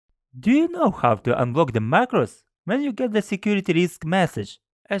Do you know how to unblock the macros when you get the security risk message?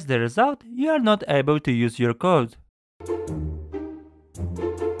 As the result, you are not able to use your code.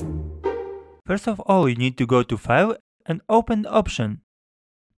 First of all, you need to go to File and open Option.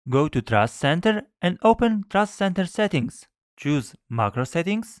 Go to Trust Center and open Trust Center Settings. Choose Macro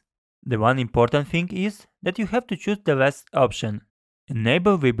Settings. The one important thing is that you have to choose the last option.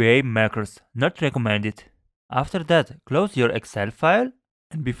 Enable VBA macros, not recommended. After that, close your Excel file,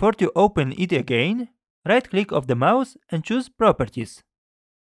 and before you open it again, right-click of the mouse and choose Properties.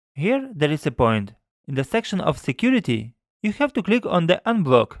 Here there is a point. In the section of Security, you have to click on the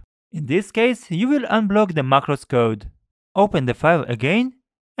Unblock. In this case, you will unblock the macros code. Open the file again,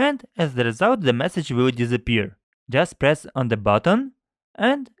 and as the result the message will disappear. Just press on the button,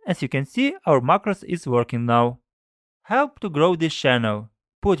 and as you can see, our macros is working now. Help to grow this channel.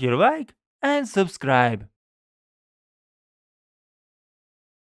 Put your like and subscribe.